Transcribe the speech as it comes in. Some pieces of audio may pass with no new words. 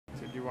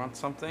you want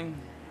something?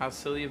 How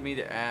silly of me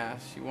to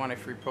ask. You want a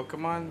free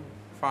Pokemon?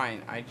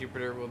 Fine, I,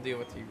 Jupiter, will deal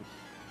with you.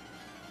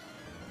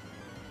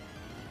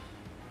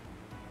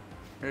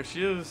 There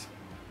she is.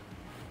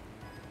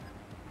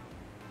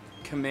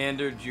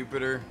 Commander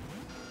Jupiter.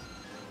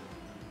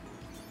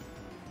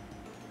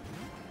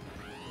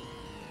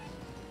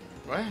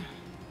 What?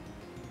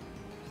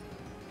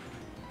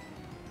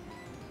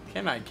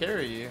 Can I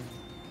carry you?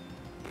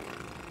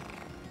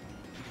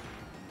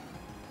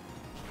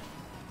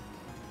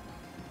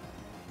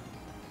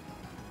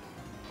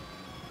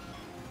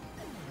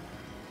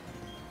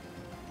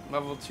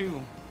 Level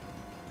 2.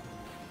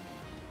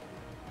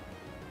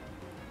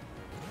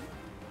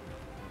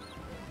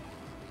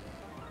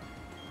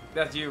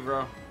 That's you,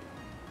 bro.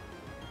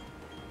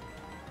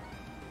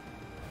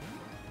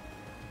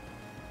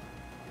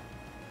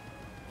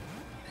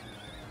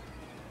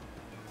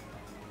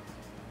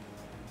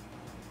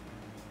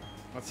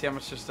 Let's see how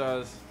much this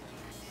does.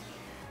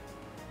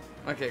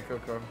 Okay,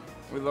 cool.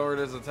 We lowered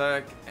his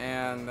attack,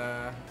 and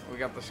we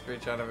got the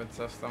screech out of its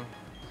system.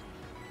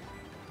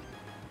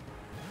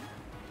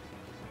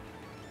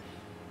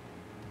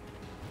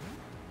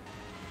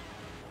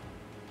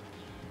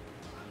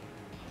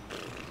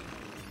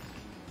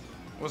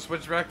 We'll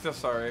switch back to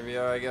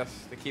Saravia, I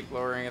guess, to keep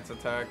lowering its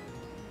attack.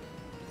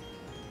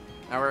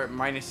 Now we're at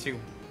 -2.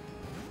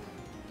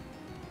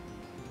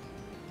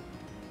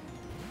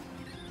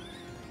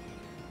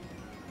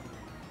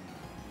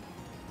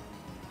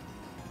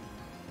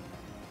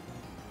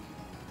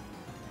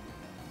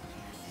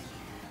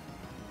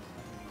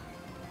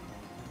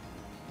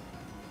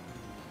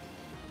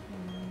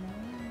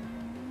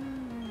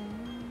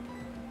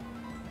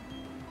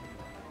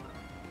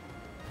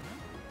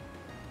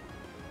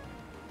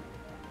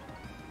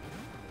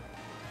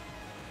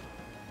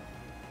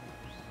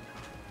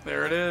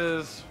 There it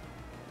is.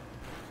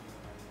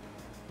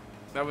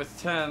 That was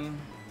 10.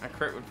 A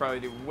crit would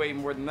probably do way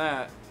more than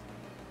that.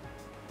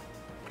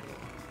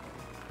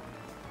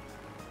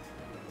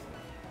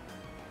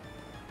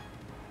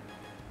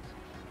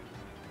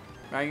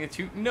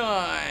 Magnitude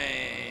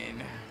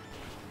 9.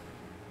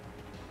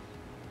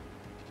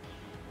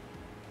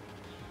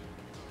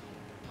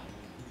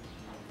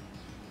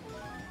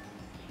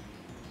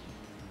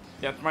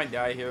 Death might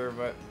die here,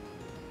 but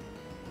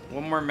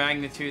one more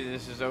magnitude and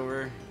this is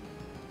over.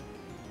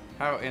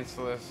 How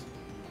insolent.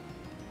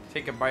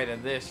 Take a bite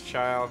of this,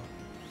 child.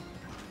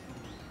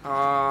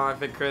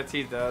 If it crits,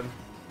 he's dead.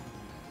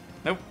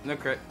 Nope, no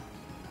crit.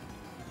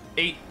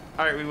 8.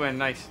 Alright, we win.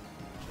 Nice.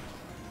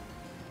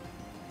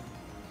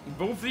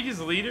 Both these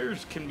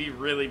leaders can be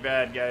really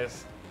bad,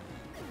 guys.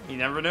 You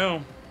never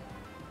know.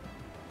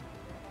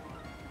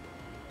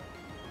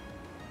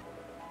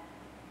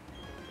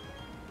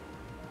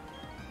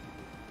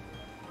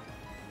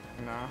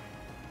 Nah.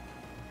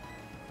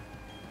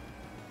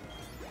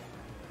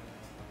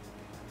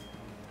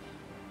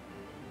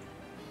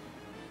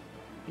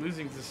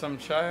 Losing to some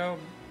child,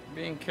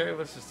 being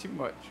careless is too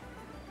much.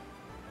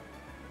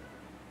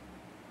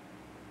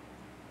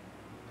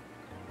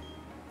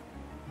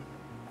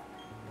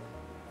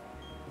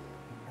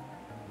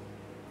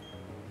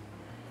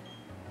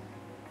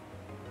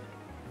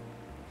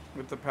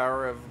 With the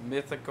power of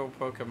mythical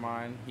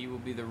Pokemon, he will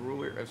be the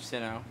ruler of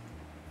Sinnoh.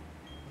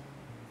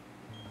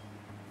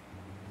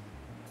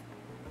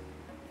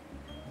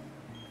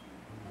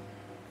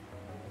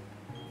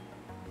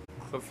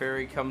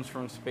 Clefairy comes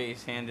from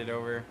space, handed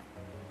over.